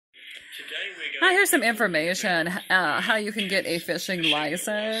Hi, here's some information how you can get a fishing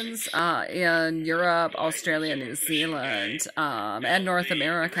license in Europe, Australia, New Zealand, and North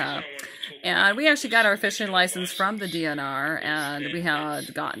America. And we actually got our fishing license from the DNR, and we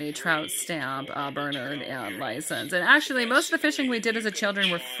had gotten a trout stamp, Bernard, and license. And actually, most of the fishing we did as a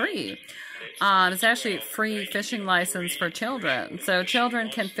children were free. It's actually a free fishing license for children. So children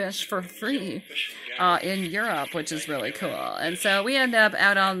can fish for free in Europe, which is really cool. And so we end up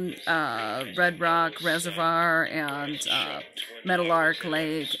out on Red Rock Reservoir and Meadowlark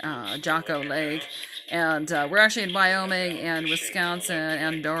Lake, Jocko Lake. And we're actually in Wyoming and Wisconsin,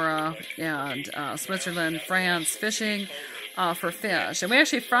 Andorra, and Switzerland, France, fishing for fish. And we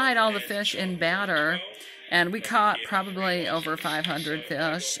actually fried all the fish in batter. And we caught probably over 500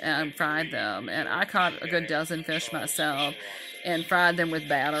 fish and fried them. And I caught a good dozen fish myself and fried them with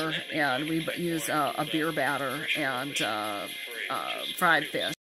batter. And we use a beer batter and fried fish.